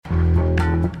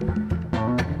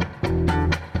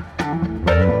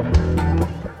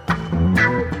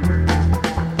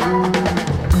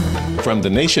From The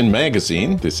Nation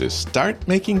magazine, this is Start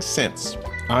Making Sense.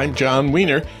 I'm John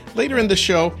Wiener. Later in the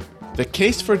show, the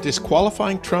case for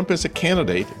disqualifying Trump as a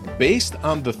candidate based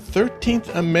on the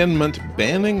 13th Amendment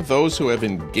banning those who have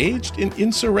engaged in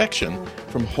insurrection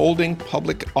from holding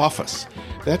public office.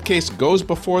 That case goes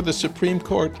before the Supreme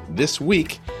Court this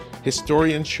week.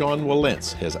 Historian Sean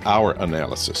Wilentz has our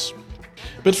analysis.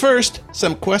 But first,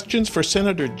 some questions for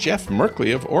Senator Jeff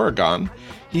Merkley of Oregon.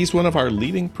 He's one of our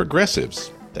leading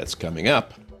progressives. That's coming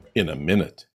up in a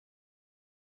minute.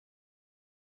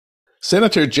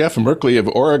 Senator Jeff Merkley of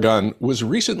Oregon was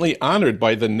recently honored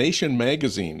by The Nation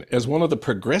magazine as one of the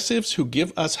progressives who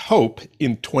give us hope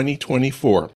in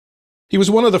 2024. He was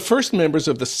one of the first members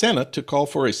of the Senate to call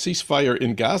for a ceasefire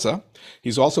in Gaza.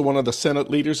 He's also one of the Senate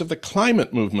leaders of the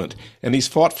climate movement, and he's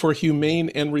fought for humane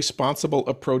and responsible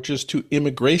approaches to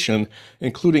immigration,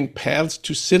 including paths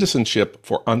to citizenship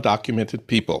for undocumented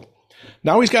people.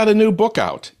 Now he's got a new book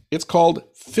out. It's called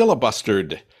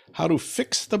Filibustered: How to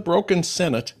Fix the Broken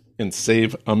Senate and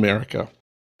Save America.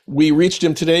 We reached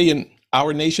him today in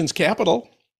our nation's capital.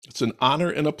 It's an honor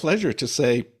and a pleasure to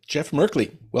say, Jeff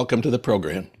Merkley, welcome to the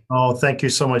program. Oh, thank you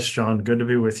so much, John. Good to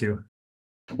be with you.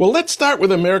 Well, let's start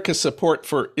with America's support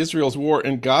for Israel's war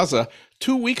in Gaza.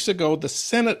 2 weeks ago, the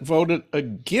Senate voted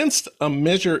against a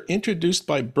measure introduced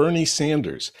by Bernie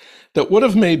Sanders that would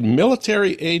have made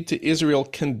military aid to Israel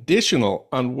conditional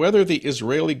on whether the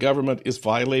Israeli government is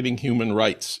violating human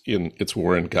rights in its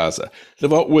war in Gaza. The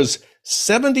vote was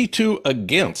 72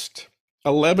 against,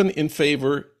 11 in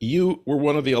favor. You were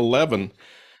one of the 11.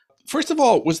 First of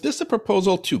all, was this a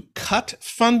proposal to cut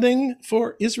funding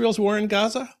for Israel's war in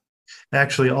Gaza?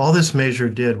 Actually, all this measure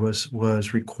did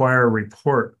was require a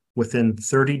report within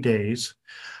 30 days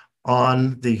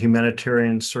on the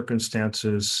humanitarian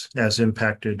circumstances as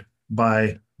impacted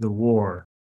by the war.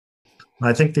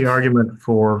 I think the argument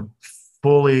for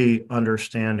fully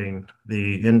understanding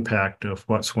the impact of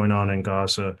what's going on in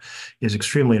Gaza is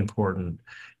extremely important.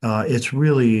 It's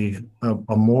really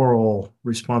a moral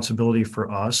responsibility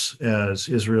for us as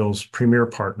Israel's premier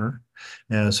partner,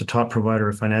 as a top provider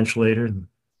of financial aid and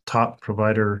top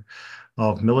provider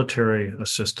of military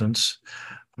assistance,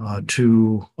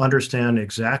 to understand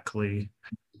exactly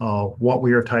what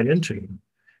we are tied into.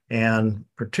 And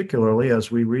particularly as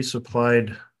we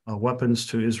resupplied weapons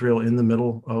to Israel in the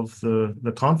middle of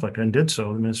the conflict, and the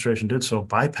administration did so,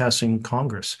 bypassing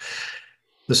Congress.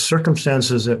 The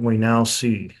circumstances that we now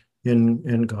see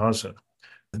in Gaza,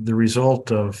 the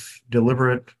result of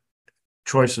deliberate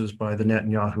choices by the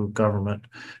Netanyahu government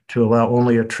to allow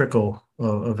only a trickle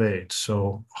of aid.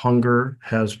 So hunger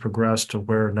has progressed to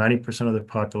where 90% of the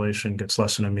population gets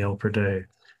less than a meal per day.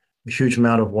 A huge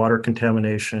amount of water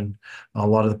contamination. A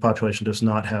lot of the population does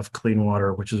not have clean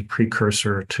water, which is a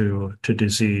precursor to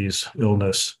disease,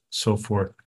 illness, so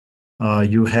forth.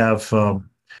 You have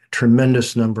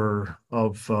tremendous number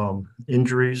of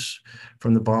injuries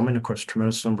from the bombing, of course,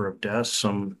 tremendous number of deaths,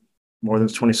 some more than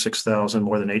 26,000,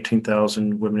 more than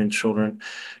 18,000 women and children,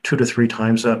 2 to 3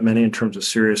 times that many in terms of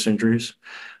serious injuries.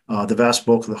 The vast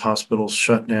bulk of the hospitals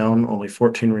shut down, only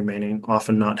 14 remaining,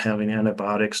 often not having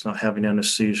antibiotics, not having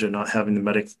anesthesia, not having the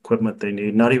medical equipment they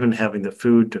need, not even having the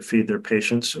food to feed their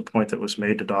patients, a point that was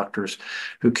made to doctors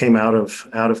who came out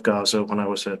of Gaza when I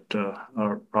was at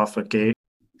Rafah Gate.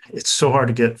 It's so hard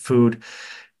to get food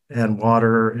and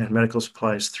water and medical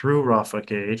supplies through Rafah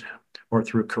Gate or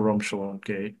through Kerem Shalom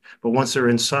Gate. But once they're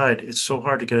inside, it's so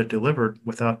hard to get it delivered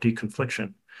without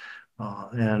deconfliction.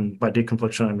 And by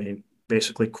deconfliction, I mean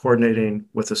basically coordinating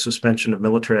with the suspension of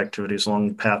military activities along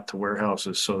the path to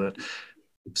warehouses so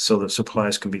that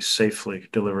supplies can be safely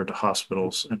delivered to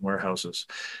hospitals and warehouses.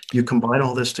 You combine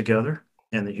all this together,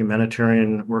 and the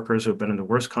humanitarian workers who have been in the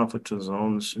worst conflict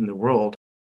zones in the world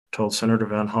told Senator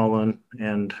Van Hollen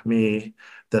and me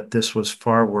that this was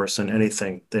far worse than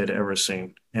anything they'd ever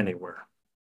seen anywhere.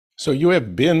 So you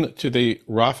have been to the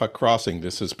Rafah crossing.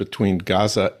 This is between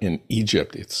Gaza and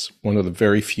Egypt. It's one of the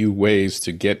very few ways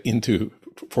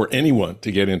for anyone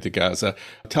to get into Gaza.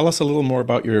 Tell us a little more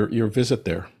about your visit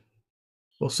there.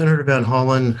 Well, Senator Van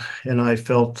Hollen and I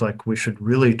felt like we should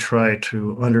really try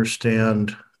to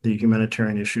understand the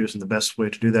humanitarian issues, and the best way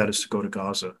to do that is to go to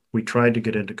Gaza. We tried to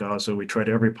get into Gaza. We tried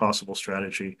every possible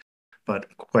strategy,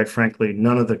 but quite frankly,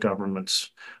 none of the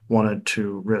governments wanted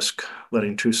to risk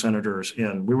letting 2 senators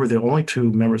in. We were the only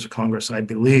 2 members of Congress, I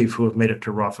believe, who have made it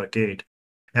to Rafah Gate.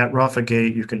 At Rafah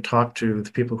Gate, you can talk to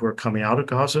the people who are coming out of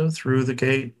Gaza through the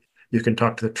gate. You can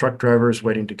talk to the truck drivers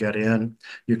waiting to get in.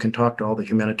 You can talk to all the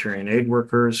humanitarian aid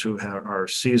workers who are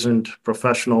seasoned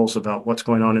professionals about what's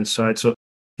going on inside. So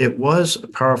it was a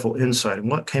powerful insight. And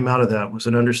what came out of that was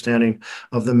an understanding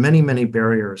of the many, many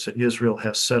barriers that Israel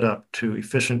has set up to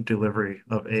efficient delivery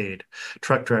of aid.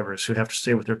 Truck drivers who have to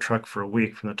stay with their truck for a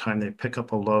week from the time they pick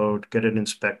up a load, get it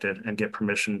inspected, and get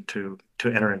permission to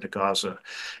enter into Gaza.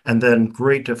 And then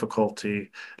great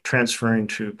difficulty transferring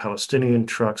to Palestinian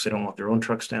trucks. They don't want their own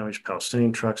trucks damaged.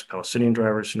 Palestinian trucks, Palestinian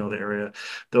drivers who know the area.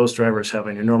 Those drivers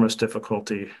having enormous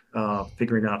difficulty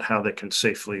figuring out how they can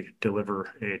safely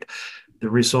deliver aid. The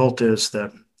result is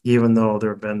that even though there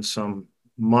have been some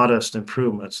modest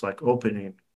improvements like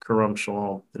opening Kerem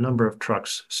Shalom, the number of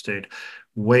trucks stayed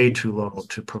way too low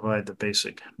to provide the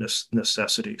basic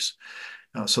necessities.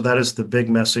 So that is the big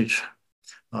message,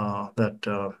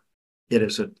 that it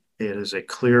is a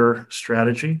clear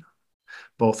strategy,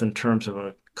 both in terms of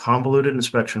a convoluted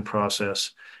inspection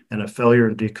process and a failure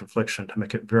in deconfliction to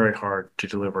make it very hard to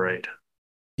deliver aid.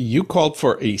 You called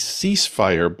for a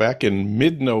ceasefire back in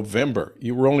mid-November.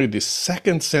 You were only the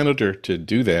second senator to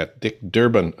do that. Dick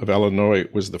Durbin of Illinois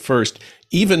was the first.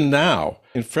 Even now,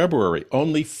 in February,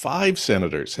 only 5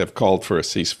 senators have called for a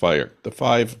ceasefire. The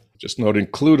 5, just note,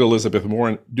 include Elizabeth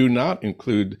Warren, do not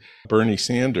include Bernie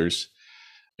Sanders.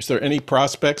 Is there any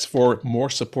prospects for more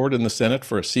support in the Senate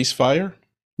for a ceasefire?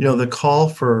 You know, the call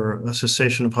for a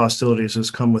cessation of hostilities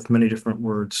has come with many different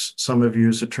words. Some have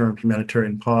used the term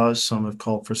humanitarian pause. Some have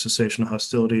called for cessation of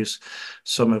hostilities.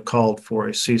 Some have called for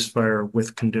a ceasefire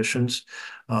with conditions.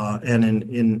 And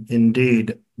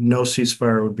indeed, no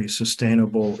ceasefire would be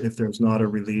sustainable if there's not a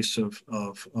release of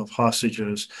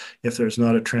hostages, if there's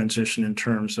not a transition in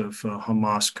terms of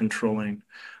Hamas controlling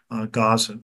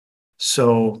Gaza.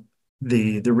 So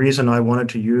the reason I wanted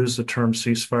to use the term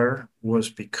ceasefire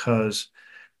was because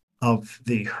of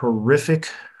the horrific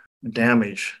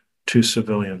damage to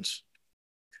civilians.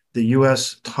 The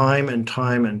U.S. time and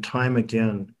time and time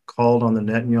again called on the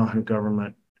Netanyahu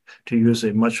government to use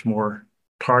a much more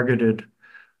targeted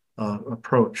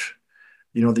approach.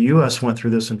 You know, the U.S. went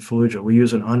through this in Fallujah. We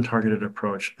use an untargeted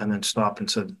approach and then stopped and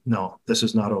said, no, this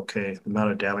is not okay. The amount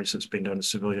of damage that's being done to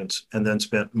civilians, and then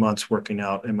spent months working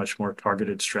out a much more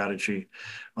targeted strategy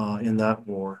in that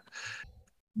war.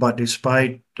 But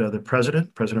despite the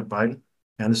President Biden,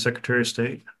 and the Secretary of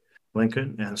State,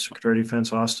 Blinken, and Secretary of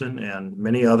Defense Austin, and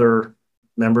many other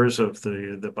members of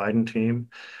the Biden team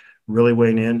really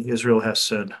weighing in, Israel has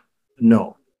said,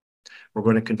 no, we're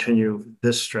going to continue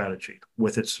this strategy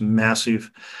with its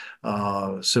massive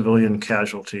civilian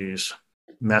casualties,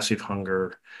 massive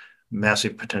hunger,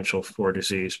 massive potential for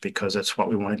disease, because that's what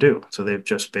we want to do. So they've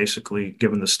just basically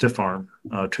given the stiff arm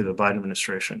to the Biden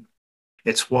administration.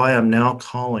 It's why I'm now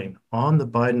calling on the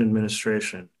Biden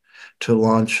administration to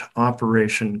launch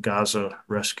Operation Gaza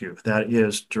Rescue. That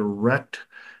is direct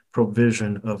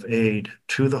provision of aid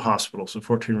to the hospitals, the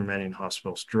 14 remaining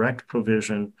hospitals, direct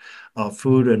provision of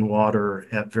food and water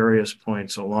at various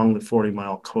points along the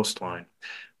 40-mile coastline,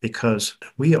 because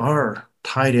we are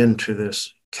tied into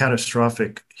this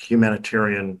catastrophic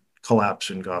humanitarian collapse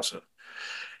in Gaza.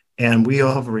 And we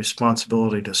all have a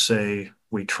responsibility to say,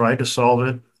 we tried to solve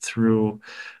it through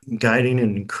guiding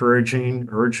and encouraging,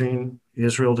 urging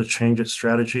Israel to change its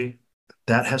strategy.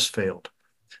 That has failed.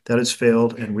 That has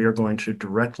failed, and we are going to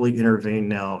directly intervene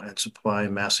now and supply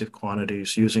massive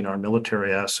quantities using our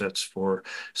military assets for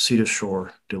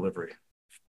sea-to-shore delivery.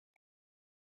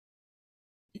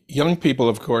 Young people,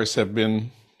 of course, have been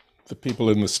the people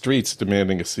in the streets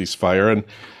demanding a ceasefire, and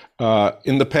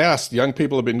in the past, young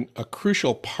people have been a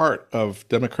crucial part of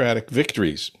democratic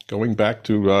victories, going back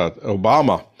to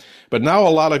Obama. But now a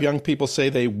lot of young people say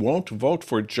they won't vote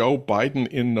for Joe Biden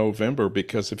in November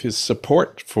because of his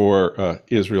support for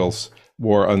Israel's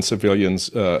war on civilians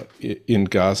in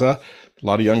Gaza. A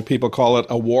lot of young people call it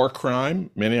a war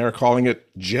crime. Many are calling it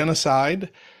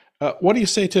genocide. What do you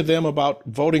say to them about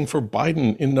voting for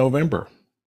Biden in November?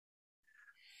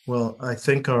 Well, I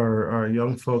think our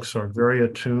young folks are very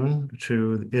attuned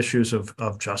to issues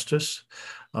of justice.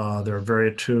 They're very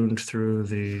attuned through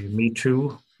the Me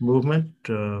Too movement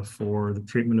for the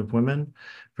treatment of women,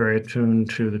 very attuned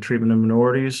to the treatment of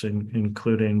minorities,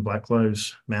 including Black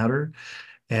Lives Matter.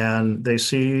 And they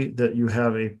see that you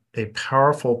have a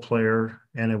powerful player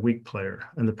and a weak player.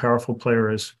 And the powerful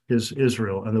player is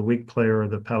Israel, and the weak player are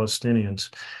the Palestinians.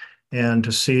 And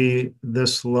to see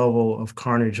this level of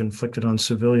carnage inflicted on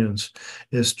civilians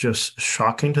is just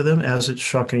shocking to them, as it's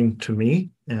shocking to me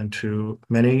and to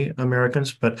many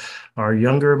Americans. But our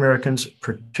younger Americans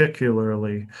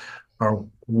particularly are,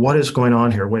 what is going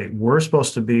on here? Wait, we're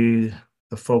supposed to be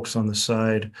the folks on the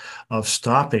side of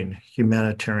stopping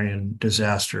humanitarian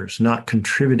disasters, not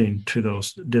contributing to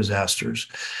those disasters.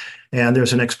 And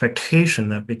there's an expectation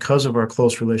that because of our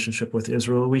close relationship with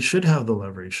Israel, we should have the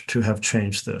leverage to have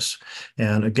changed this.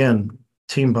 And again,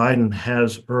 Team Biden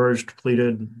has urged,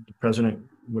 pleaded, the president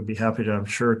would be happy to, I'm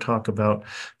sure, talk about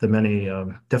the many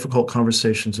difficult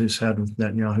conversations he's had with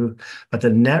Netanyahu. But the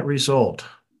net result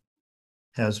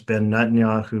has been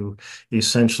Netanyahu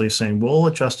essentially saying, we'll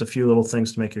adjust a few little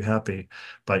things to make you happy.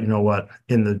 But you know what?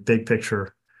 In the big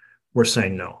picture, we're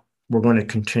saying no. We're going to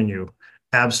continue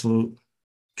absolute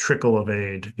trickle of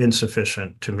aid,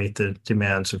 insufficient to meet the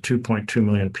demands of 2.2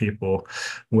 million people,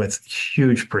 with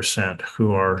huge percent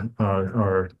who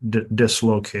are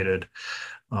dislocated,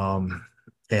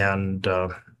 and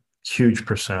huge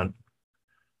percent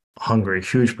hungry,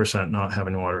 huge percent not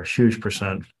having water, huge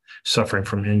percent suffering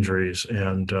from injuries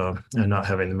and not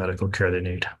having the medical care they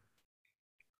need.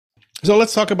 So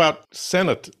let's talk about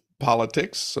Senate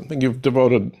politics, something you've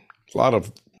devoted a lot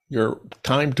of your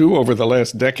time to over the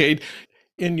last decade.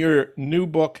 In your new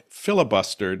book,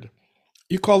 Filibustered,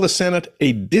 you call the Senate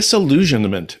a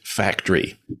disillusionment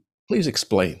factory. Please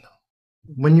explain.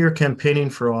 When you're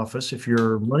campaigning for office, if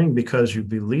you're running because you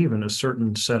believe in a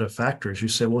certain set of factors, you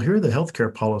say, well, here are the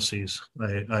healthcare policies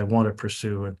I want to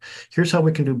pursue. And here's how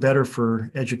we can do better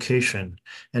for education.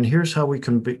 And here's how we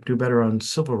can do better on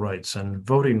civil rights and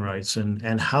voting rights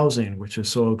and housing, which is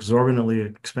so exorbitantly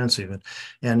expensive.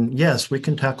 And yes, we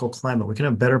can tackle climate. We can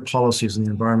have better policies in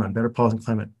the environment, better policy in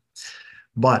climate.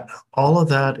 But all of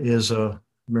that is a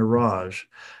mirage,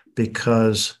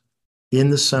 because in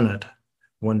the Senate,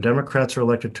 when Democrats are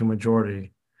elected to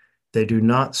majority, they do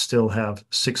not still have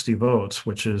 60 votes,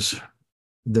 which is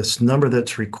this number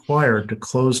that's required to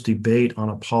close debate on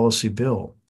a policy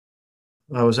bill.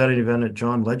 I was at an event at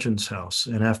John Legend's house,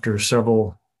 and after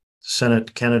several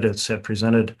Senate candidates had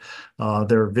presented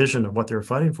their vision of what they were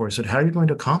fighting for, he said, how are you going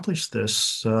to accomplish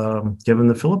this given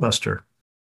the filibuster?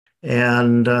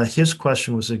 And his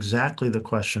question was exactly the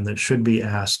question that should be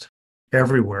asked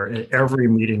everywhere, at every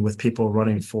meeting with people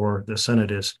running for the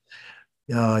Senate is,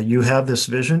 you have this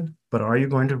vision, but are you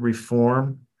going to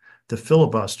reform the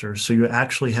filibuster so you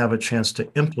actually have a chance to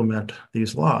implement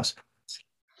these laws?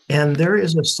 And there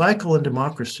is a cycle in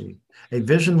democracy, a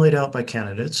vision laid out by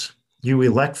candidates. You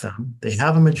elect them, they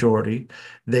have a majority,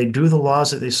 they do the laws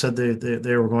that they said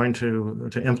they were going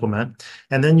to implement.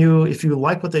 And then if you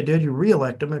like what they did, you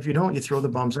re-elect them. If you don't, you throw the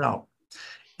bums out.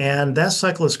 And that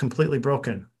cycle is completely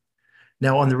broken.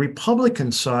 Now, on the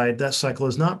Republican side, that cycle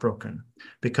is not broken,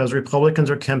 because Republicans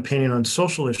are campaigning on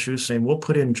social issues, saying we'll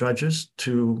put in judges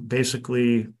to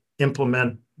basically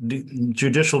implement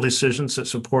judicial decisions that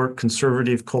support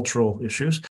conservative cultural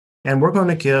issues. And we're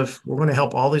going to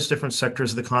help all these different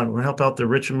sectors of the economy. We're going to help out the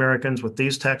rich Americans with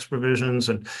these tax provisions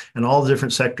and all the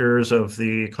different sectors of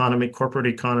the economy, corporate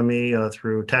economy,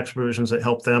 through tax provisions that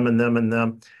help them and them and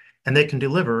them. And they can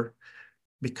deliver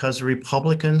because the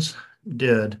Republicans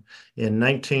did in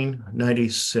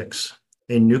 1996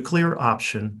 a nuclear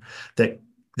option that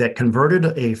converted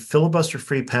a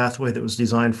filibuster-free pathway that was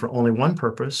designed for only one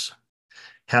purpose,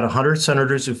 had 100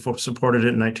 senators who supported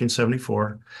it in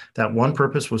 1974. That one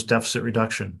purpose was deficit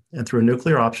reduction. And through a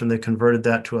nuclear option, they converted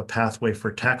that to a pathway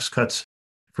for tax cuts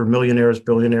for millionaires,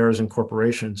 billionaires, and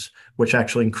corporations, which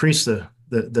actually increased the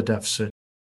deficit.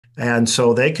 And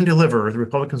so they can deliver, the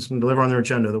Republicans can deliver on their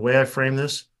agenda. The way I frame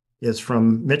this is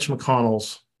from Mitch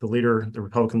McConnell's, the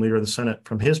Republican leader of the Senate,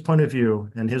 from his point of view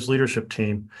and his leadership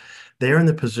team, they are in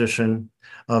the position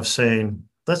of saying,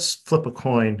 let's flip a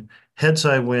coin. Heads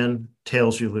I win,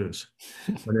 tails you lose.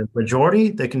 When they're in the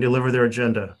majority, they can deliver their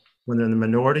agenda. When they're in the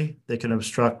minority, they can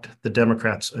obstruct the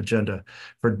Democrats' agenda.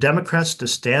 For Democrats to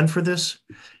stand for this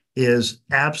is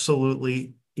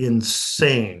absolutely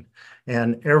insane.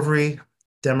 And every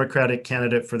Democratic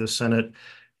candidate for the Senate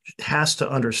has to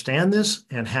understand this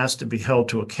and has to be held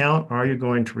to account. Are you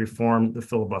going to reform the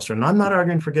filibuster? And I'm not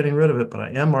arguing for getting rid of it, but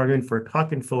I am arguing for a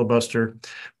talking filibuster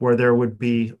where there would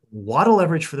be a lot of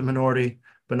leverage for the minority,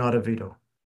 but not a veto.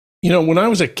 You know, when I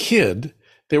was a kid,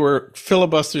 there were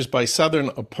filibusters by Southern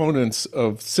opponents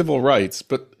of civil rights,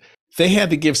 but they had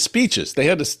to give speeches. They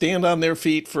had to stand on their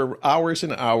feet for hours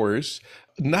and hours.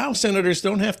 Now senators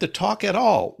don't have to talk at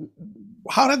all.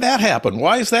 How did that happen?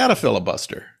 Why is that a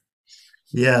filibuster?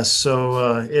 Yes,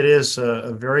 so it is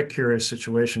a very curious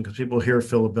situation, because people hear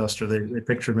filibuster, they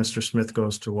picture Mr. Smith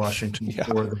goes to Washington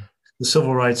for the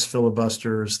civil rights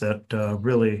filibusters that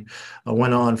really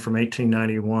went on from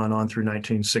 1891 on through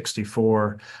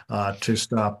 1964 to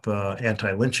stop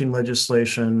anti-lynching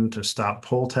legislation, to stop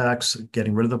poll tax,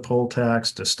 getting rid of the poll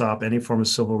tax, to stop any form of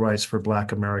civil rights for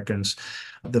Black Americans.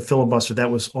 The filibuster,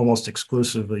 that was almost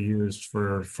exclusively used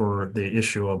for the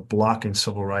issue of blocking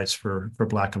civil rights for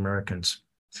Black Americans.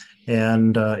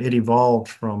 And it evolved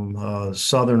from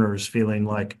Southerners feeling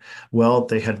like, well,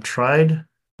 they had tried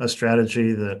a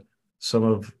strategy that some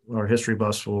of our history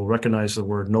buffs will recognize the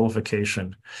word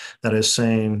nullification. That is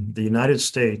saying the United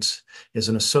States is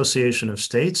an association of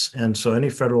states, and so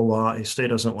any federal law a state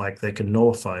doesn't like, they can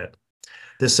nullify it.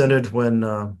 This ended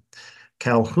when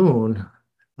Calhoun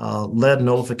led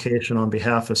nullification on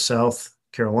behalf of South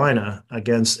Carolina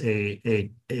against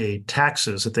a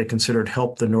taxes that they considered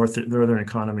helped the northern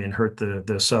economy and hurt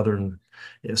the southern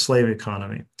slave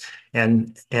economy.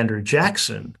 And Andrew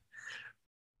Jackson,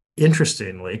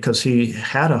 interestingly, because he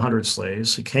had 100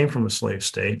 slaves, he came from a slave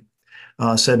state,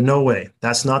 said, no way,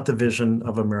 that's not the vision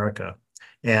of America,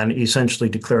 and essentially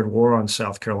declared war on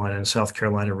South Carolina, and South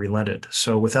Carolina relented.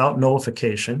 So without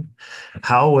nullification,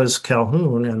 how was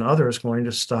Calhoun and others going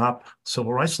to stop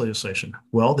civil rights legislation?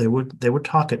 Well, they would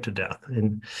talk it to death,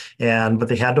 but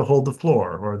they had to hold the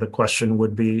floor, or the question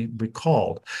would be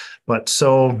called. But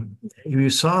so you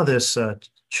saw this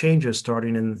changes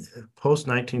starting in post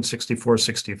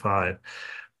 1964-65,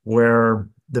 where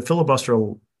the filibuster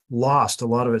lost a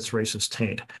lot of its racist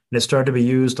taint. And it started to be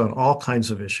used on all kinds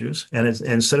of issues. And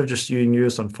instead of just being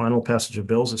used on final passage of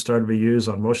bills, it started to be used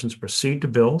on motions to proceed to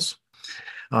bills.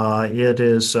 It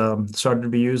is started to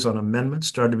be used on amendments,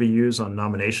 started to be used on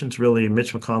nominations. Really,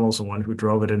 Mitch McConnell's the one who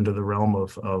drove it into the realm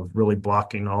of really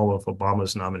blocking all of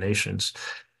Obama's nominations.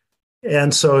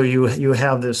 And so you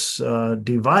have this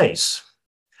device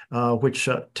which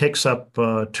takes up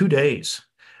 2 days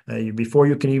before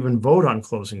you can even vote on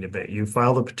closing debate. You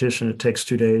file the petition, it takes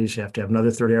 2 days, you have to have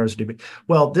another 30 hours of debate.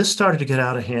 Well, this started to get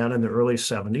out of hand in the early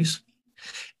 70s.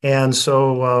 And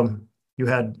so you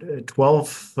had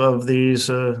 12 of these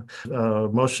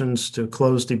motions to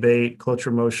close debate,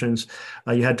 cloture motions.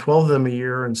 You had 12 of them a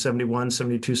year in 71,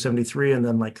 72, 73, and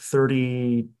then like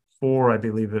 34, I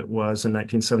believe it was, in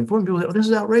 1974. And people said, oh, this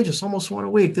is outrageous, almost one a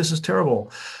week. This is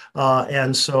terrible.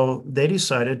 And so they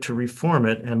decided to reform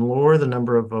it and lower the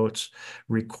number of votes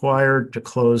required to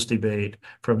close debate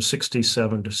from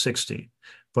 67 to 60.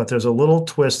 But there's a little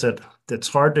twist that's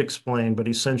hard to explain, but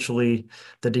essentially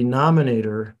the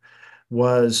denominator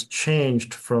was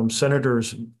changed from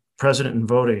senators present and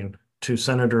voting to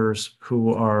senators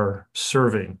who are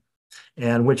serving.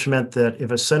 And which meant that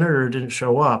if a senator didn't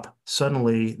show up,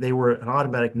 suddenly they were an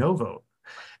automatic no vote,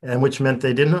 and which meant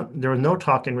there was no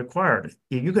talking required.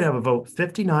 You could have a vote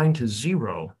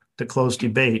 59-0 to close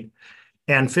debate,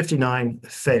 and 59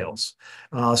 fails.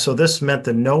 So this meant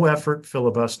the no effort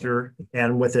filibuster,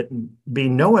 and with it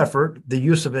being no effort, the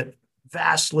use of it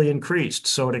vastly increased.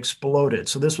 So it exploded.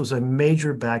 So this was a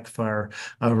major backfire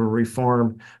of a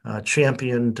reform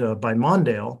championed by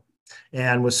Mondale,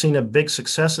 and was seen a big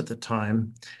success at the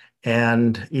time.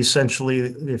 And essentially,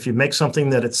 if you make something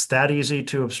that it's that easy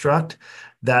to obstruct,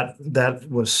 that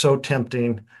was so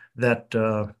tempting that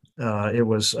it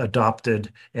was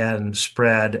adopted and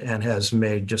spread and has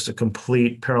made just a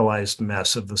complete paralyzed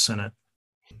mess of the Senate.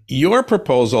 Your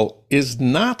proposal is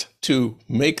not to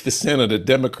make the Senate a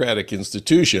democratic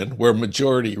institution where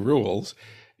majority rules.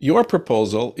 Your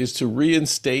proposal is to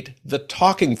reinstate the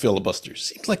talking filibuster.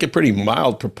 Seems like a pretty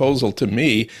mild proposal to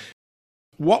me.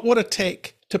 What would it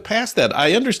take to pass that?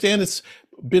 I understand it's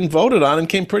been voted on and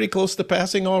came pretty close to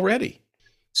passing already.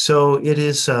 So it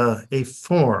is a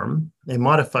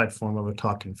modified form of a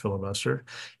talking filibuster.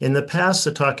 In the past,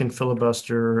 the talking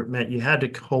filibuster meant you had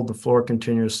to hold the floor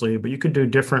continuously, but you could do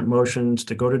different motions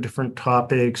to go to different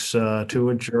topics, to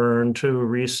adjourn, to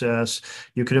recess.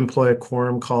 You could employ a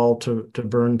quorum call to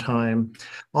burn time.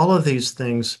 All of these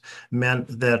things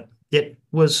meant that it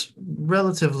was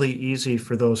relatively easy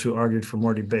for those who argued for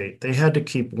more debate. They had to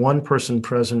keep one person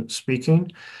present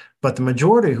speaking, but the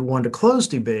majority who wanted to close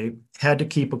debate had to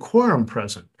keep a quorum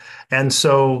present. And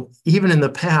so even in the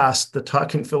past, the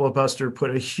talking filibuster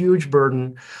put a huge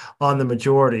burden on the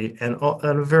majority and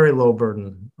a very low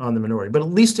burden on the minority. But at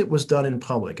least it was done in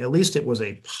public. At least it was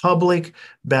a public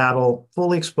battle,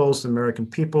 fully exposed to the American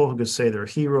people who could say they're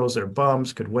heroes, they're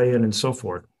bums, could weigh in and so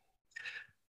forth.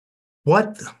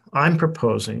 What I'm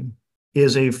proposing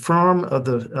is a form of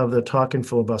the talking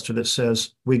filibuster that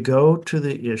says we go to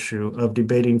the issue of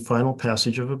debating final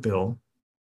passage of a bill.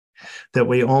 that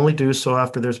we only do so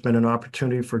after there's been an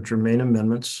opportunity for germane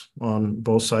amendments on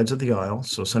both sides of the aisle.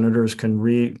 So senators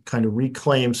can kind of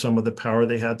reclaim some of the power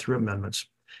they had through amendments.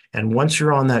 And once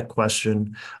you're on that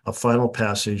question of final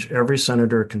passage, every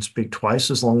senator can speak twice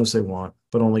as long as they want,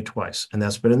 but only twice. And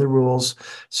that's been in the rules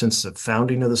since the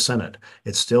founding of the Senate.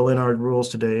 It's still in our rules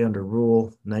today under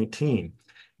Rule 19.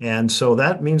 And so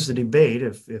that means the debate,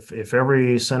 if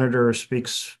every senator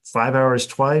speaks 5 hours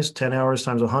twice, 10 hours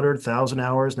times 100, 1,000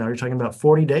 hours, now you're talking about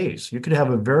 40 days. You could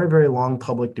have a very, very long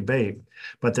public debate,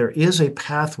 but there is a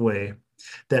pathway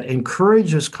that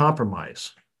encourages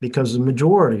compromise because the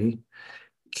majority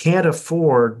can't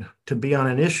afford to be on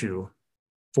an issue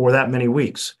for that many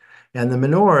weeks. And the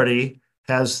minority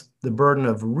has the burden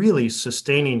of really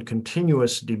sustaining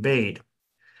continuous debate,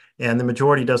 and the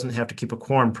majority doesn't have to keep a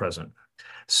quorum present.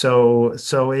 So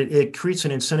it creates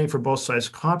an incentive for both sides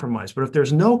to compromise. But if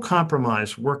there's no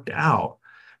compromise worked out,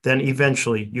 then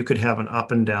eventually you could have an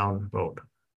up and down vote.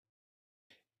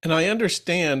 And I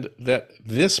understand that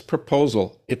this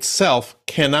proposal itself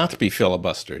cannot be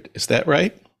filibustered. Is that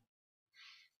right?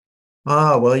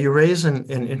 Well, you raise an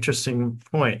interesting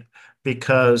point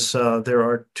because there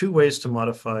are two ways to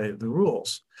modify the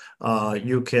rules.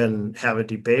 You can have a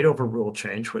debate over rule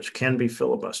change, which can be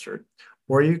filibustered,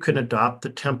 or you can adopt the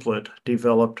template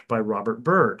developed by Robert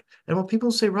Byrd. And when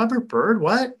people say, Robert Byrd,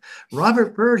 what?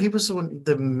 Robert Byrd, he was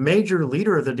the major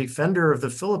leader, the defender of the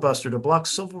filibuster to block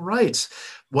civil rights.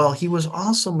 Well, he was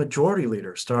also majority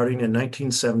leader starting in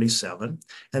 1977,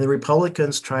 and the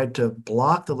Republicans tried to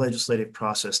block the legislative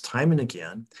process time and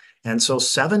again. And so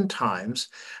 7 times,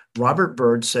 Robert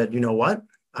Byrd said, you know what?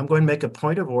 I'm going to make a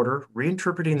point of order,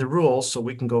 reinterpreting the rules so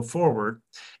we can go forward.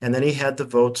 And then he had the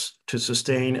votes to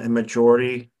sustain a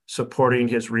majority supporting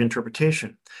his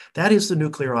reinterpretation. That is the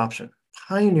nuclear option,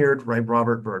 pioneered by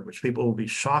Robert Byrd, which people will be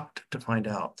shocked to find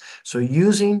out. So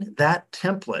using that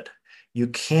template, you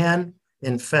can,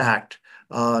 in fact,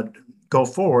 go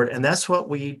forward. And that's what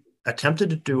we attempted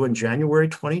to do in January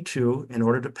 22 in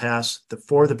order to pass the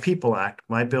For the People Act,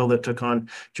 my bill that took on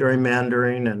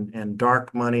gerrymandering and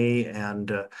dark money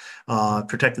and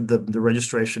protected the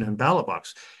registration and ballot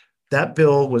box. That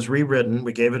bill was rewritten.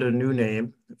 We gave it a new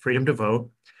name, Freedom to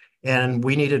Vote, and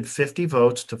we needed 50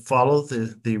 votes to follow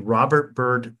the Robert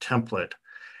Byrd template.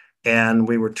 And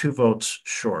we were 2 votes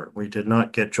short. We did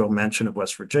not get Joe Manchin of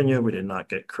West Virginia. We did not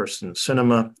get Kyrsten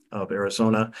Sinema of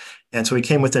Arizona. And so we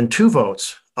came within 2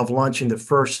 votes of launching the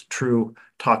first true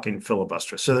talking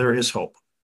filibuster. So there is hope.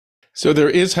 So there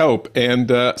is hope.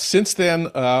 And since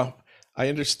then, I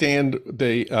understand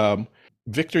the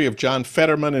victory of John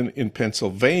Fetterman in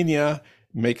Pennsylvania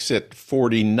makes it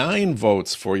 49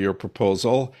 votes for your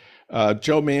proposal.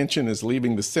 Joe Manchin is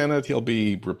leaving the Senate. He'll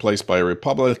be replaced by a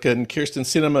Republican. Kyrsten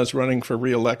Sinema is running for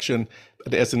re-election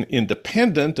as an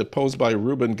independent, opposed by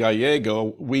Ruben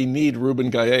Gallego. We need Ruben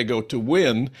Gallego to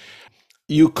win.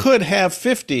 You could have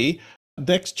 50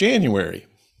 next January.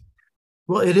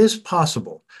 Well, it is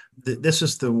possible. This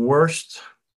is the worst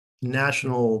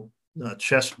national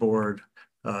chessboard,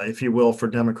 if you will, for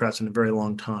Democrats in a very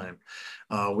long time.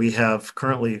 We have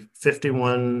currently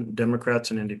 51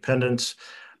 Democrats and independents.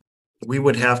 We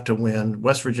would have to win.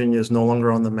 West Virginia is no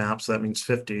longer on the map, so that means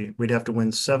 50. We'd have to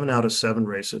win 7 out of 7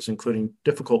 races, including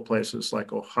difficult places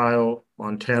like Ohio,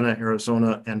 Montana,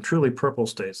 Arizona, and truly purple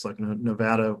states like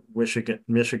Nevada,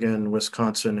 Michigan,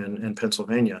 Wisconsin, and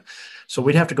Pennsylvania. So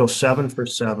we'd have to go 7 for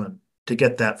 7 to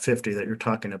get that 50 that you're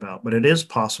talking about. But it is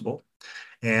possible.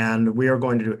 And we are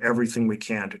going to do everything we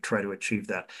can to try to achieve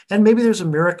that. And maybe there's a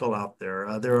miracle out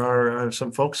there. There are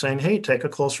some folks saying, hey, take a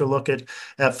closer look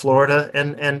at Florida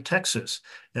and Texas.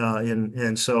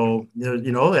 And so,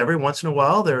 you know, every once in a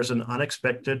while, there's an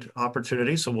unexpected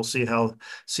opportunity. So we'll see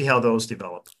how those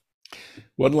develop.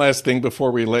 One last thing before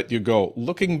we let you go.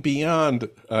 Looking beyond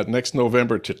next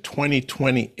November to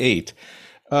 2028,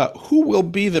 who will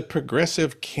be the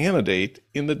progressive candidate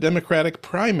in the Democratic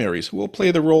primaries? Who will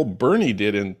play the role Bernie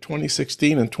did in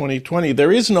 2016 and 2020?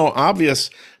 There is no obvious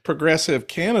progressive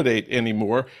candidate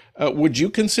anymore. Would you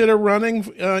consider running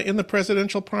in the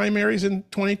presidential primaries in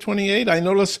 2028? I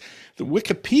notice the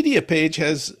Wikipedia page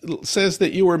says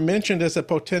that you were mentioned as a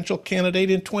potential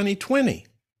candidate in 2020.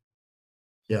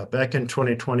 Yeah, back in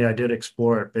 2020, I did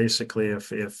explore it. Basically,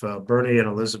 if Bernie and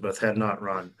Elizabeth had not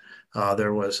run,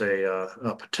 there was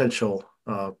a potential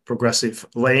progressive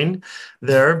lane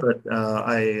there, but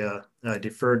I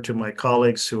deferred to my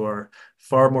colleagues who are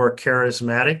far more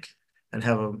charismatic and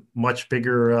have a much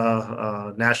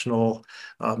bigger national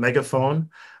megaphone.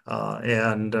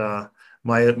 And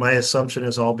my assumption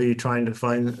is I'll be trying to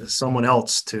find someone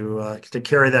else to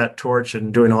carry that torch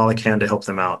and doing all I can to help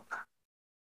them out.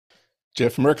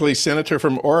 Jeff Merkley, Senator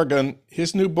from Oregon.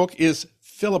 His new book is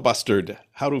Filibustered: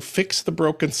 How to Fix the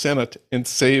Broken Senate and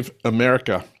Save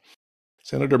America.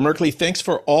 Senator Merkley, thanks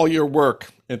for all your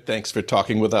work, and thanks for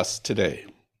talking with us today.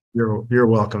 You're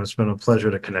welcome. It's been a pleasure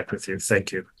to connect with you.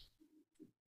 Thank you.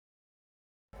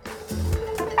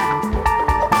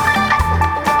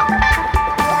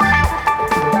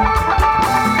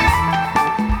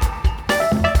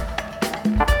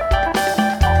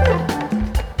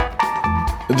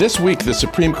 This week, the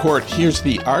Supreme Court hears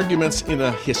the arguments in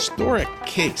a historic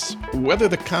case, whether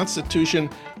the Constitution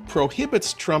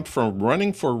prohibits Trump from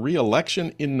running for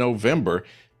re-election in November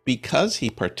because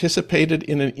he participated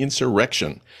in an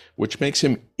insurrection, which makes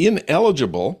him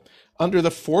ineligible under the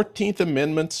 14th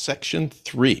Amendment, Section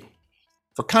 3.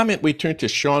 For comment, we turn to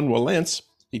Sean Wilentz.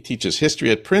 He teaches history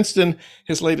at Princeton.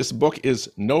 His latest book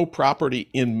is No Property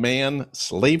in Man: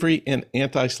 Slavery and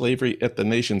Anti-Slavery at the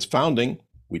Nation's Founding.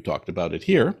 We talked about it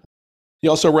here. He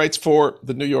also writes for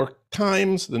the New York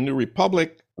Times, the New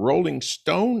Republic, Rolling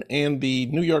Stone, and the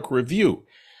New York Review,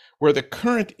 where the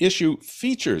current issue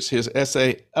features his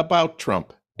essay about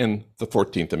Trump and the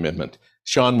 14th Amendment.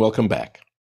 Sean, welcome back.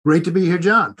 Great to be here,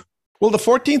 John. Well, the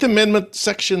 14th Amendment,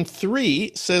 Section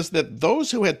 3, says that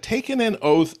those who had taken an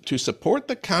oath to support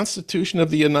the Constitution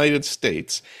of the United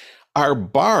States are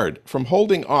barred from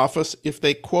holding office if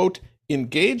they, quote,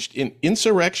 engaged in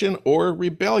insurrection or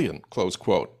rebellion, close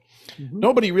quote. Mm-hmm.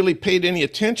 Nobody really paid any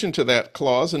attention to that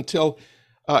clause until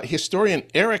historian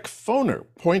Eric Foner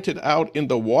pointed out in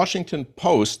the Washington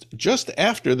Post just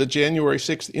after the January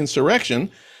 6th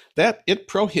insurrection that it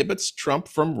prohibits Trump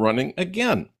from running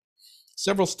again.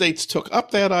 Several states took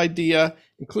up that idea,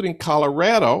 including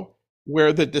Colorado,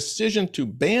 where the decision to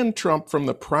ban Trump from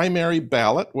the primary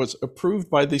ballot was approved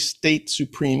by the state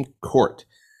Supreme Court.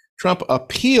 Trump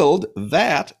appealed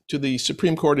that to the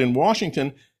Supreme Court in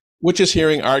Washington, which is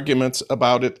hearing arguments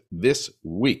about it this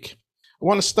week. I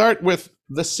want to start with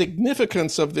the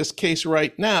significance of this case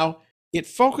right now. It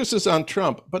focuses on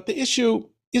Trump, but the issue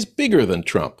is bigger than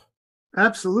Trump.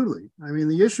 Absolutely. I mean,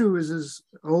 the issue is as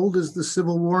old as the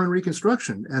Civil War and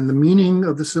Reconstruction and the meaning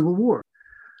of the Civil War.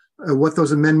 What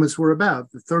those amendments were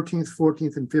about, the 13th,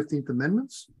 14th, and 15th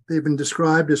Amendments. They've been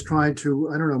described as trying to,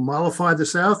 mollify the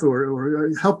South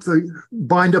or help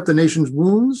bind up the nation's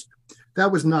wounds.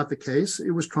 That was not the case.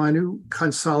 It was trying to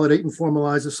consolidate and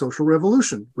formalize a social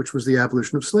revolution, which was the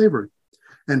abolition of slavery.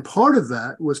 And part of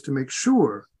that was to make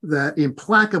sure that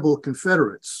implacable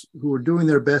Confederates who were doing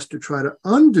their best to try to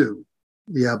undo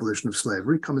the abolition of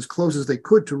slavery, come as close as they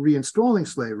could to reinstalling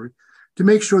slavery, to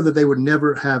make sure that they would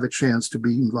never have a chance to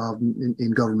be involved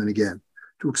in government again,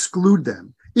 to exclude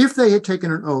them. If they had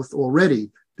taken an oath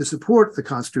already to support the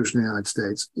Constitution of the United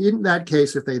States, in that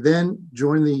case, if they then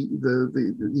join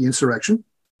the insurrection,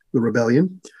 the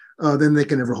rebellion, then they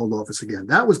can never hold office again.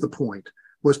 That was the point,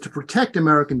 was to protect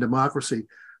American democracy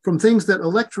from things that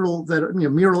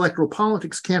mere electoral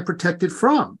politics can't protect it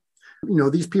from.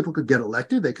 These people could get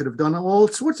elected. They could have done all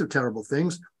sorts of terrible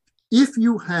things. If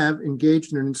you have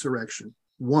engaged in an insurrection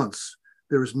once,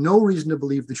 there is no reason to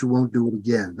believe that you won't do it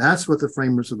again. That's what the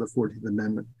framers of the 14th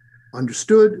Amendment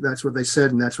understood. That's what they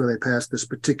said, and that's why they passed this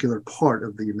particular part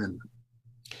of the amendment.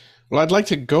 Well, I'd like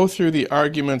to go through the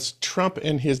arguments Trump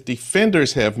and his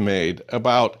defenders have made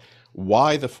about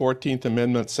why the 14th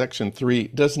Amendment, Section 3,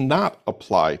 does not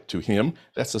apply to him.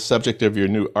 That's the subject of your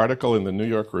new article in the New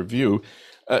York Review.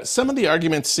 Some of the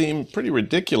arguments seem pretty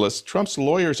ridiculous. Trump's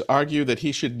lawyers argue that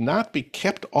he should not be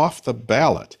kept off the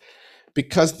ballot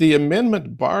because the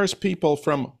amendment bars people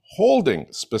from holding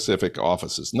specific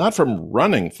offices, not from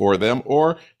running for them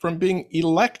or from being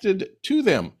elected to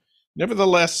them.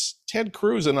 Nevertheless, Ted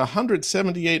Cruz and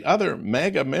 178 other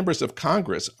MAGA members of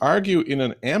Congress argue in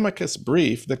an amicus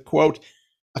brief that, quote,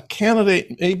 a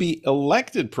candidate may be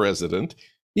elected president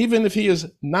even if he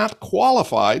is not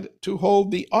qualified to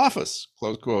hold the office,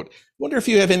 close quote. Wonder if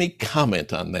you have any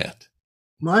comment on that.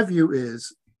 My view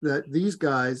is that these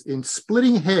guys, in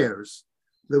splitting hairs,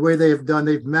 the way they have done,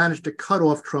 they've managed to cut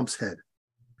off Trump's head.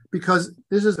 Because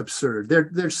this is absurd.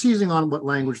 They're seizing on what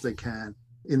language they can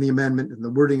in the amendment and the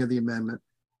wording of the amendment.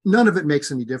 None of it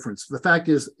makes any difference. The fact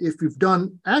is, if you've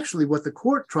done actually what the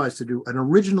court tries to do, an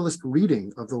originalist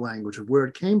reading of the language of where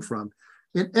it came from,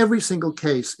 in every single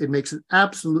case, it makes it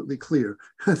absolutely clear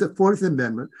that the 14th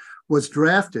Amendment was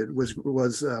drafted,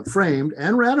 was framed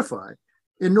and ratified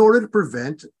in order to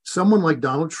prevent someone like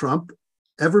Donald Trump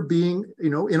ever being,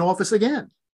 in office again.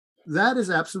 That is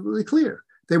absolutely clear.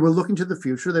 They were looking to the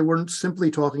future. They weren't simply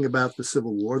talking about the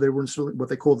Civil War. They were what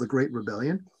they called the Great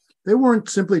Rebellion. They weren't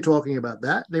simply talking about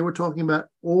that. They were talking about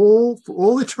for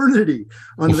all eternity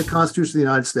under the Constitution of the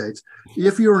United States.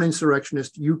 If you're an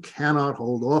insurrectionist, you cannot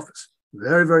hold office.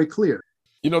 Very, very clear.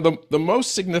 You know, the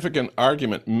most significant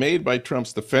argument made by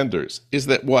Trump's defenders is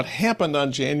that what happened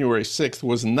on January 6th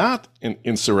was not an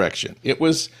insurrection. It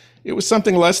was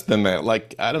something less than that,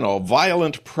 like, I don't know,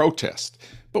 violent protest.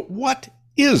 But what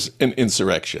is an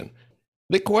insurrection?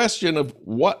 The question of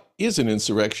what is an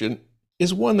insurrection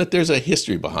is one that there's a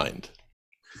history behind.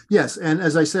 Yes, and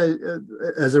as I said,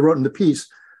 as I wrote in the piece,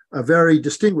 a very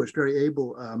distinguished, very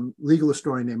able legal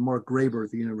historian named Mark Graber at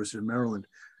the University of Maryland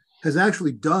has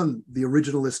actually done the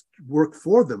originalist work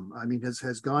for them. I mean,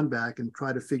 has gone back and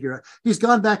tried to figure out, he's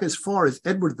gone back as far as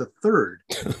Edward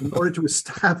III in order to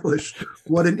establish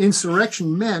what an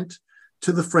insurrection meant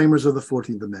to the framers of the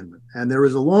 14th Amendment. And there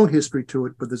is a long history to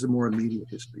it, but there's a more immediate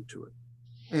history to it.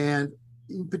 And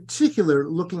in particular,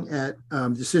 looking at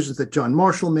decisions that John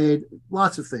Marshall made,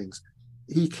 lots of things.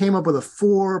 He came up with a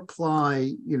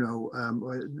 4-ply,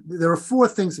 there are 4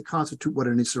 things that constitute what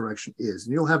an insurrection is.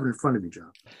 And you'll have it in front of you,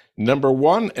 John. Number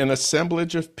 1, an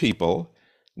assemblage of people.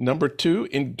 Number 2,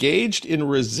 engaged in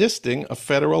resisting a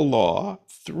federal law.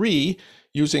 3,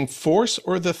 using force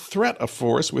or the threat of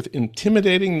force with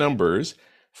intimidating numbers.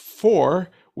 4,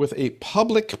 with a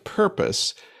public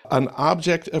purpose, an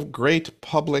object of great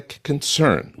public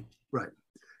concern. Right.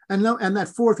 And that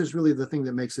 4th is really the thing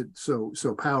that makes it so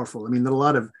powerful. I mean, there are a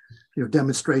lot of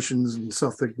demonstrations and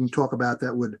stuff that you can talk about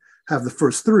that would have the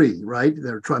first 3, right?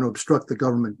 They're trying to obstruct the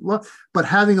government. Well, but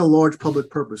having a large public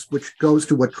purpose, which goes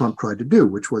to what Trump tried to do,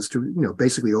 which was to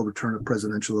basically overturn a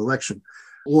presidential election,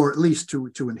 or at least to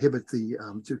inhibit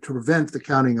to prevent the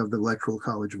counting of the Electoral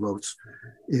College votes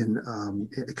in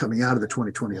coming out of the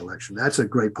 2020 election. That's a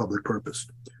great public purpose.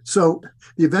 So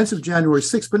the events of January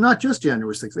 6th, but not just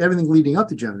January 6th, everything leading up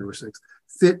to January 6th,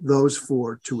 fit those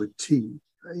 4 to a T.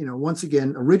 Once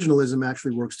again, originalism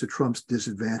actually works to Trump's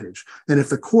disadvantage. And if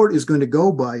the court is going to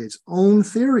go by its own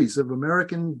theories of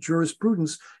American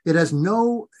jurisprudence, it has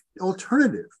no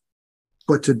alternative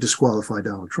but to disqualify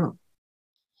Donald Trump.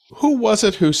 Who was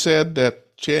it who said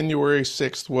that January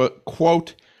 6th,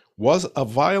 quote, was a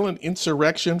violent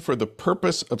insurrection for the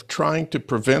purpose of trying to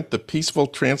prevent the peaceful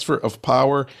transfer of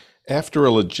power after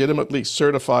a legitimately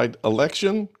certified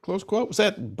election, close quote? Was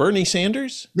that Bernie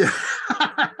Sanders? Yeah.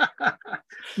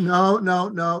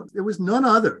 No. It was none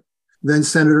other than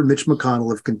Senator Mitch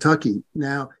McConnell of Kentucky.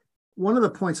 Now, one of the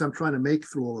points I'm trying to make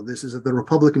through all of this is that the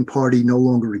Republican Party no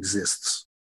longer exists.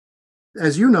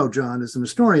 As you know, John, as an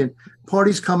historian,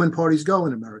 parties come and parties go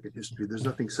in American history. There's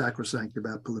nothing sacrosanct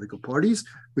about political parties.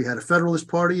 We had a Federalist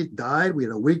Party, it died. We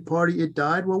had a Whig Party, it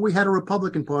died. Well, we had a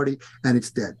Republican Party, and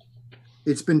it's dead.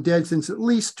 It's been dead since at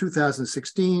least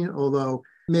 2016, although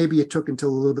maybe it took until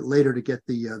a little bit later to get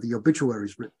the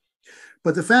obituaries written.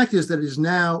 But the fact is that it is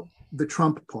now the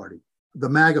Trump Party, the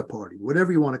MAGA Party,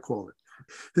 whatever you want to call it.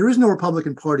 There is no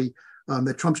Republican Party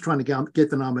that Trump's trying to get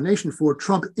the nomination for.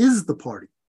 Trump is the party.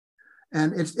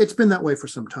 And it's been that way for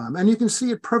some time. And you can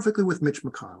see it perfectly with Mitch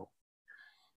McConnell.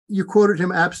 You quoted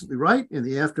him absolutely right in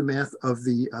the aftermath of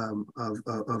the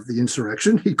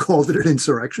insurrection. He called it an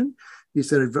insurrection. He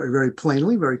said it very, very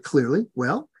plainly, very clearly.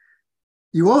 Well,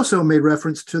 you also made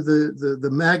reference to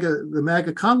the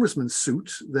MAGA congressman's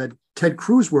suit that Ted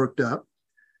Cruz worked up.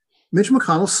 Mitch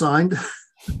McConnell signed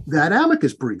that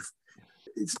amicus brief,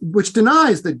 which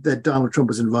denies that Donald Trump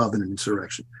was involved in an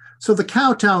insurrection. So the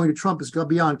kowtowing to Trump is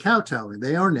beyond kowtowing.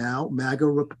 They are now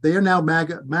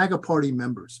MAGA party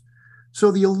members. So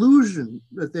the illusion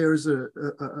that there's a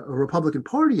Republican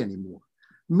Party anymore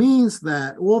means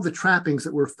that all the trappings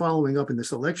that we're following up in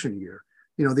this election year,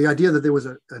 the idea that there was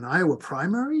an Iowa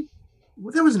primary,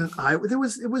 there wasn't an Iowa. It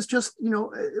was just,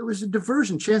 it was a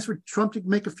diversion, chance for Trump to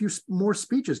make a few more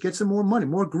speeches, get some more money,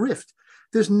 more grift.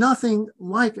 There's nothing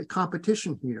like a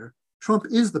competition here. Trump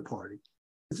is the party.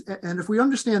 And if we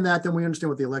understand that, then we understand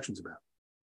what the election's about.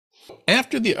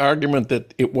 After the argument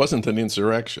that it wasn't an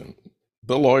insurrection,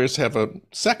 the lawyers have a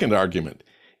second argument.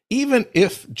 Even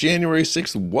if January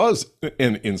 6th was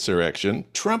an insurrection,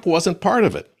 Trump wasn't part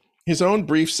of it. His own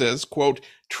brief says, quote,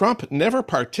 Trump never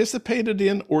participated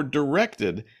in or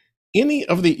directed any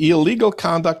of the illegal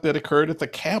conduct that occurred at the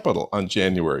Capitol on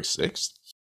January 6th.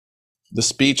 The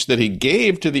speech that he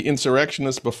gave to the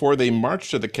insurrectionists before they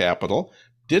marched to the Capitol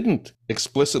didn't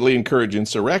explicitly encourage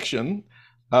insurrection.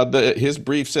 His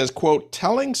brief says, quote,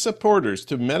 telling supporters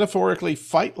to metaphorically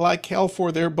fight like hell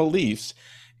for their beliefs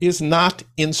is not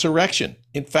insurrection.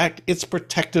 In fact, it's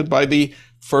protected by the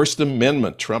First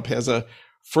Amendment. Trump has a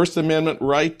First Amendment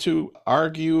right to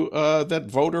argue that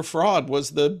voter fraud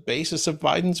was the basis of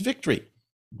Biden's victory.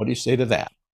 What do you say to that?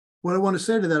 What I want to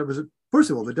say to that was, first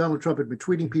of all, that Donald Trump had been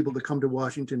tweeting people to come to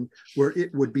Washington where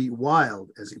it would be wild,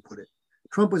 as he put it.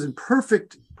 Trump was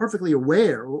perfectly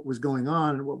aware of what was going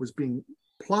on and what was being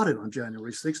plotted on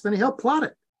January 6th, and he helped plot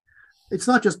it. It's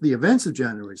not just the events of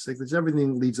January 6th, it's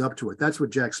everything that leads up to it. That's what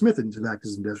Jack Smith, in fact,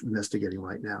 is investigating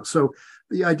right now. So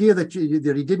the idea that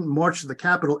he didn't march to the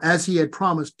Capitol as he had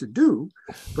promised to do,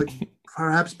 but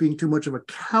perhaps being too much of a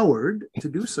coward to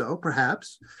do so,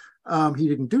 perhaps, he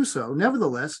didn't do so.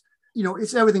 Nevertheless,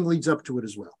 it's everything leads up to it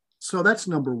as well. So that's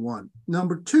number one.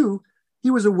 Number two,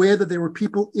 he was aware that there were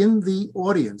people in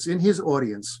his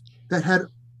audience, that had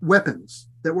weapons,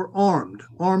 that were armed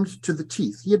to the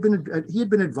teeth. He had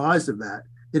been advised of that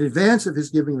in advance of his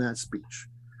giving that speech.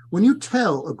 When you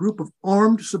tell a group of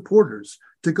armed supporters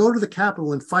to go to the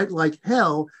Capitol and fight like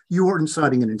hell, you are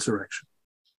inciting an insurrection.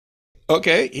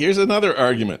 Okay, here's another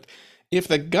argument. If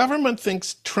the government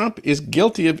thinks Trump is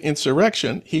guilty of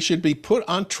insurrection, he should be put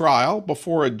on trial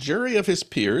before a jury of his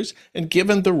peers and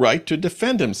given the right to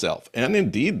defend himself. And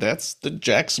indeed, that's the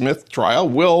Jack Smith trial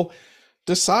will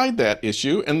decide that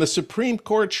issue, and the Supreme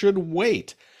Court should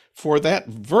wait for that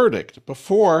verdict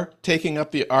before taking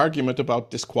up the argument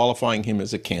about disqualifying him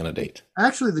as a candidate.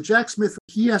 Actually, the Jack Smith,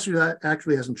 he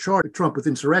actually hasn't charged Trump with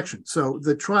insurrection. So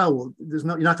the trial you're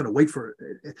not going to wait for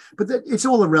it. But it's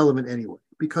all irrelevant anyway,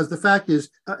 because the fact is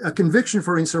a conviction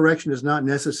for insurrection is not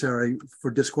necessary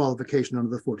for disqualification under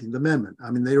the 14th Amendment.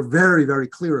 I mean, they are very, very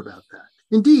clear about that.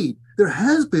 Indeed, there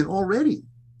has been already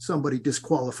somebody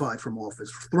disqualified from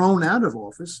office, thrown out of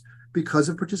office because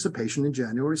of participation in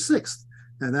January 6th.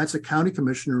 And that's a county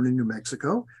commissioner in New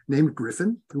Mexico named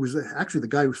Griffin, who was actually the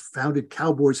guy who founded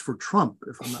Cowboys for Trump,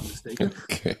 if I'm not mistaken,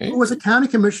 Okay. who was a county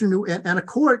commissioner and a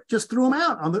court just threw him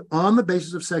out on the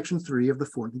basis of Section 3 of the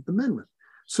 14th Amendment.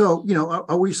 So,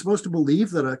 are we supposed to believe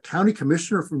that a county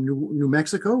commissioner from New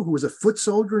Mexico, who was a foot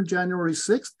soldier in January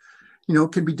 6th,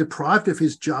 can be deprived of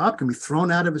his job, can be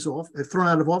thrown out of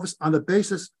office on the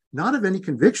basis not of any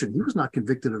conviction? He was not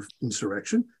convicted of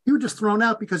insurrection. He was just thrown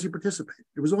out because he participated.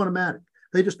 It was automatic.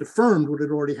 They just affirmed what had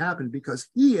already happened because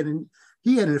he had in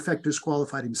effect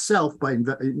disqualified himself by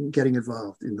getting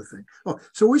involved in the thing. Oh,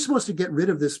 so we're supposed to get rid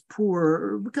of this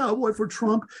poor cowboy for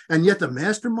Trump, and yet the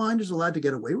mastermind is allowed to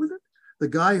get away with it? The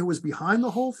guy who was behind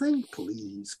the whole thing?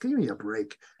 Please, give me a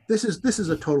break. This is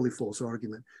a totally false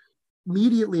argument.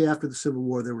 Immediately after the Civil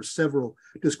War, there were several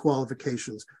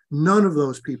disqualifications. None of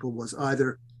those people was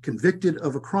either convicted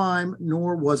of a crime,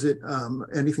 nor was it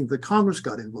anything that Congress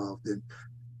got involved in.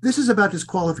 This is about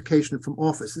disqualification from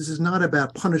office. This is not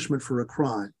about punishment for a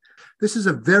crime. This is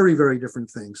a very, very different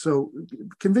thing. So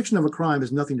conviction of a crime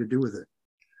has nothing to do with it.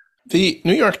 The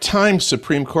New York Times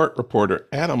Supreme Court reporter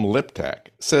Adam Liptak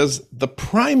says the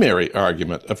primary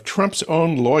argument of Trump's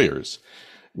own lawyers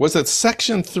was that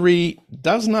Section 3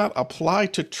 does not apply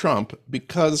to Trump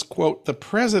because, quote, the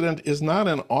president is not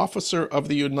an officer of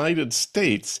the United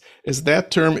States, as that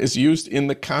term is used in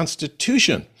the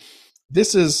Constitution.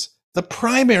 This is the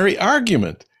primary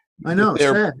argument. I know, it's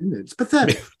sad, isn't it? It's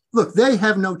pathetic. Look, they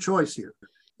have no choice here.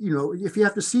 If you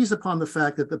have to seize upon the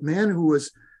fact that the man who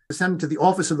was ascended to the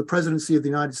office of the presidency of the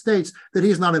United States, that he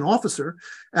is not an officer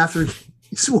after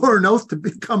he swore an oath to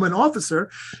become an officer,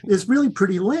 is really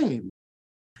pretty lame.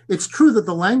 It's true that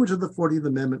the language of the 14th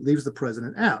Amendment leaves the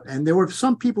president out. And there were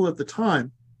some people at the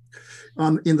time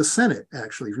in the Senate,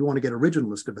 actually, if you want to get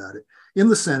originalist about it, in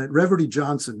the Senate, Reverdy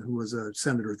Johnson, who was a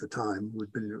senator at the time, who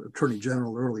had been an attorney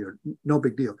general earlier, no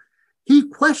big deal. He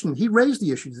raised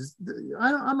the issues.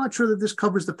 I'm not sure that this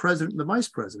covers the president and the vice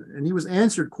president. And he was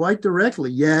answered quite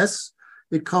directly, yes,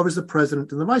 it covers the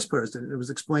president and the vice president. It was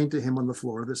explained to him on the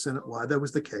floor of the Senate why that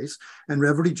was the case. And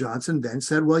Reverdy Johnson then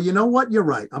said, well, you know what? You're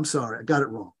right. I'm sorry. I got it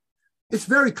wrong. It's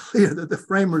very clear that the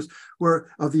framers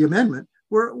of the amendment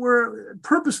were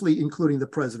purposely including the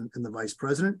president and the vice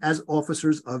president as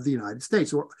officers of the United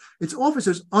States, or it's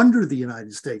officers under the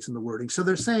United States in the wording. So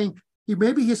they're saying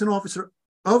maybe he's an officer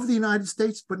of the United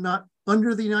States, but not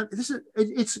under the United.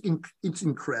 It's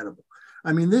incredible.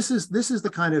 I mean, this is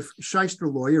the kind of shyster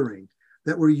lawyering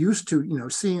that we're used to,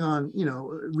 seeing on,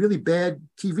 really bad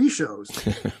TV shows.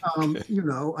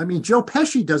 I mean, Joe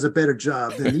Pesci does a better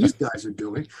job than these guys are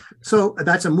doing. So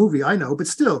that's a movie, I know, but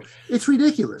still, it's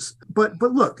ridiculous. But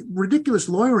look, ridiculous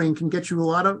lawyering can get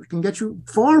you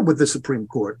far with the Supreme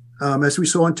Court, as we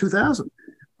saw in 2000.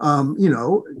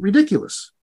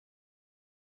 Ridiculous.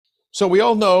 So we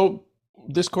all know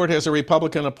this court has a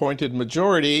Republican-appointed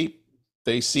majority.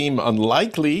 They seem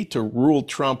unlikely to rule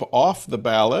Trump off the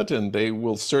ballot, and they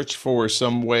will search for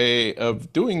some way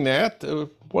of doing that.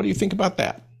 What do you think about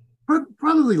that?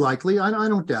 Probably likely. I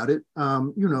don't doubt it.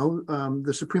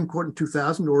 The Supreme Court in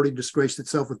 2000 already disgraced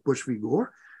itself with Bush v.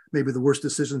 Gore. maybe the worst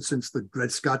decision since the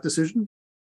Dred Scott decision.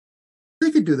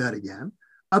 They could do that again.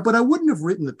 But I wouldn't have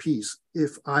written the piece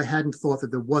if I hadn't thought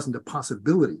that there wasn't a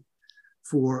possibility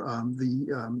for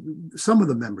some of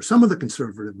the members, some of the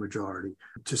conservative majority,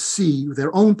 to see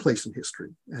their own place in history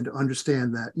and to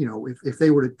understand that, if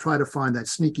they were to try to find that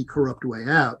sneaky, corrupt way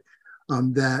out,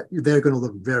 that they're going to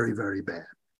look very, very bad.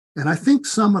 And I think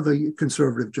some of the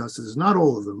conservative justices, not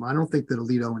all of them, I don't think that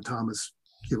Alito and Thomas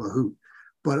give a hoot,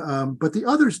 but the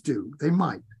others do. They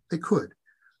might, they could.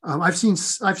 I've seen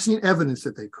evidence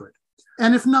that they could.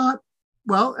 And if not,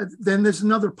 well, then there's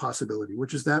another possibility,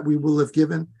 which is that we will have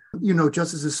given,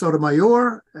 Justices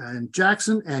Sotomayor and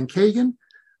Jackson and Kagan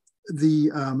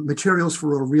the materials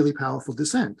for a really powerful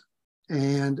dissent.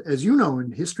 And as you know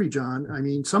in history, John, I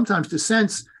mean, sometimes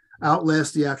dissents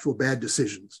outlast the actual bad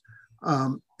decisions.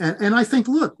 And I think,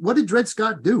 look, what did Dred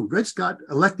Scott do? Dred Scott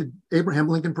elected Abraham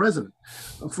Lincoln president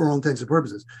for all intents and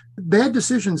purposes. Bad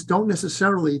decisions don't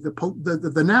necessarily,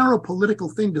 the narrow political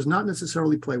thing does not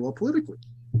necessarily play well politically.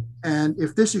 And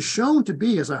if this is shown to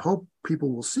be, as I hope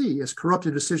people will see, as corrupt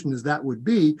a decision as that would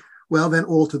be, well, then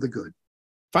all to the good.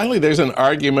 Finally, there's an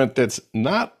argument that's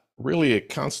not really a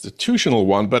constitutional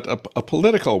one, but a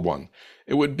political one.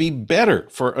 It would be better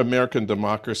for American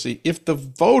democracy if the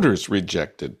voters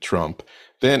rejected Trump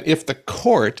than if the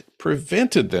court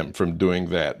prevented them from doing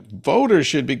that. Voters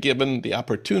should be given the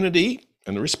opportunity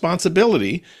and the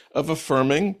responsibility of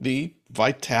affirming the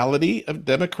vitality of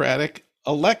democratic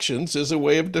elections as a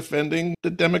way of defending the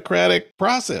democratic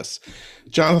process.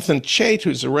 Jonathan Chait,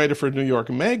 who's a writer for New York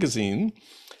Magazine,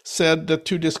 said that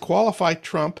to disqualify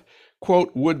Trump,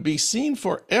 quote, would be seen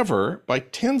forever by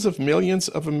tens of millions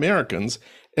of Americans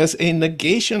as a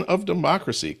negation of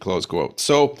democracy, close quote.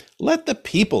 So let the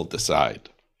people decide.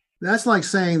 That's like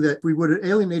saying that we would have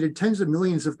alienated tens of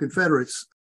millions of Confederates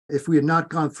if we had not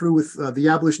gone through with the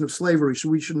abolition of slavery, so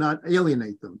we should not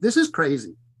alienate them. This is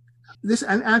crazy.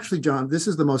 And actually, John, this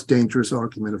is the most dangerous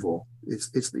argument of all.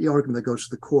 It's the argument that goes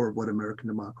to the core of what American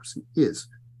democracy is.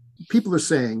 People are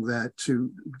saying that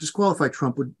to disqualify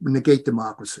Trump would negate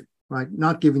democracy, right?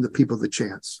 Not giving the people the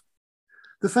chance.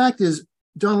 The fact is,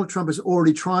 Donald Trump has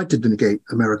already tried to negate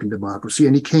American democracy,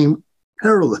 and he came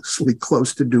perilously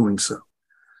close to doing so.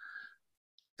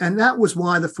 And that was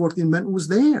why the 14th Amendment was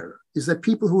there, is that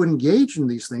people who engage in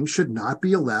these things should not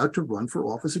be allowed to run for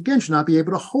office again, should not be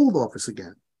able to hold office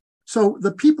again. So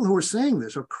the people who are saying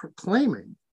this are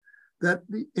claiming that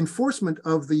the enforcement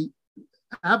of the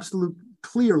absolute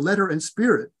clear letter and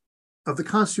spirit of the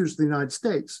Constitution of the United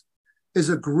States is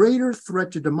a greater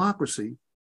threat to democracy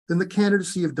than the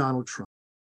candidacy of Donald Trump.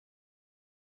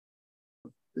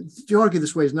 To argue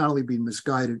this way is not only being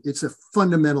misguided, it's a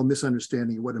fundamental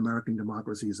misunderstanding of what American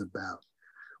democracy is about.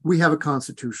 We have a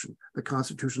Constitution. The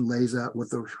Constitution lays out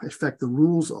what the effect the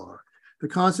rules are. The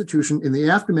Constitution, in the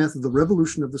aftermath of the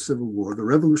revolution of the Civil War, the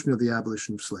revolution of the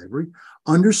abolition of slavery,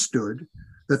 understood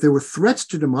that there were threats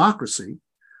to democracy,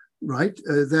 right,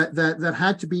 that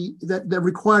had to be, that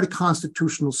required a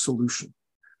constitutional solution,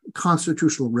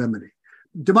 constitutional remedy.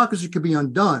 Democracy could be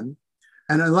undone,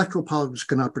 and electoral politics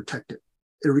cannot protect it.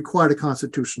 It required a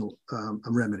constitutional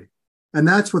remedy. And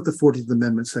that's what the 14th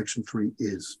Amendment, Section 3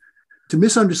 is. To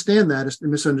misunderstand that is to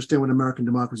misunderstand what American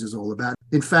democracy is all about.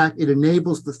 In fact, it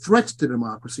enables the threats to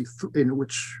democracy, in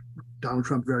which Donald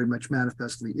Trump very much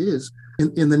manifestly is,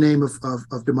 in the name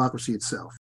of democracy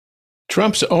itself.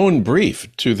 Trump's own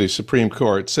brief to the Supreme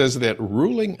Court says that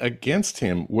ruling against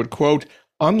him would, quote,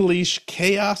 unleash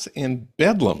chaos and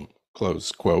bedlam,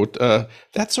 close quote.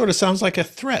 That sort of sounds like a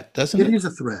threat, doesn't it? It is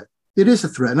a threat. It is a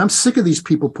threat. And I'm sick of these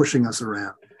people pushing us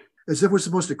around as if we're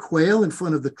supposed to quail in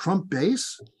front of the Trump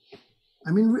base. I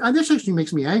mean, this actually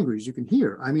makes me angry, as you can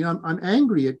hear. I mean, I'm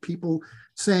angry at people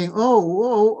saying,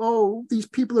 oh, these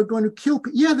people are going to kill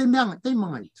people. Yeah, they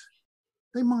might.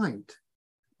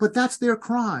 But that's their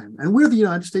crime. And we're the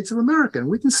United States of America, and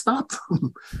we can stop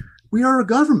them. We are a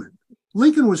government.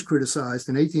 Lincoln was criticized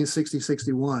in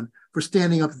 1860-61 for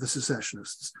standing up to the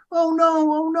secessionists. Oh,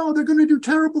 no, they're going to do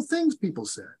terrible things, people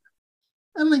said.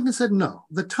 And Lincoln said, no,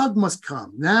 the tug must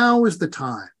come. Now is the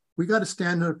time. We got to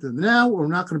stand up to them now, or we're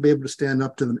not going to be able to stand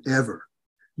up to them ever.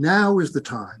 Now is the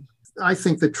time. I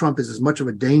think that Trump is as much of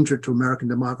a danger to American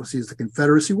democracy as the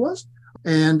Confederacy was.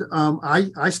 And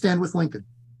I stand with Lincoln.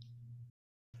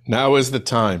 Now is the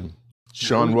time.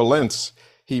 Sean Wilentz,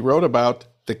 he wrote about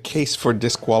the case for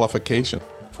disqualification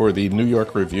for the New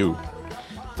York Review.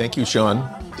 Thank you, Sean.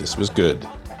 This was good.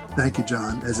 Thank you,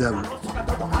 John, as ever.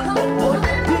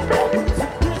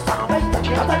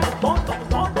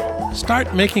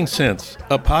 Start Making Sense,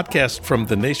 a podcast from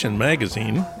The Nation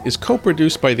magazine, is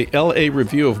co-produced by the LA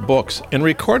Review of Books and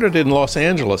recorded in Los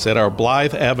Angeles at our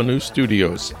Blythe Avenue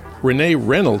studios. Renee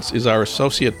Reynolds is our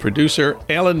associate producer,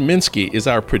 Alan Minsky is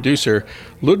our producer,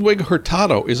 Ludwig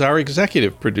Hurtado is our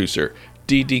executive producer,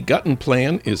 D.D.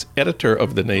 Guttenplan is editor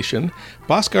of The Nation,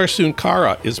 Bhaskar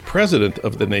Sunkara is president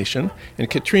of The Nation, and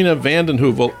Katrina vanden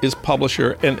Heuvel is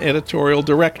publisher and editorial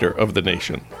director of The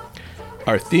Nation.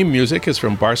 Our theme music is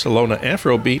from Barcelona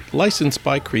Afrobeat, licensed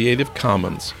by Creative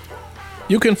Commons.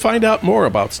 You can find out more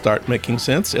about Start Making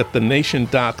Sense at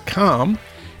thenation.com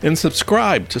and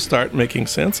subscribe to Start Making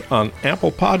Sense on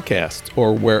Apple Podcasts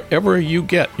or wherever you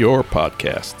get your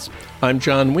podcasts. I'm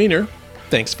John Wiener.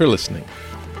 Thanks for listening.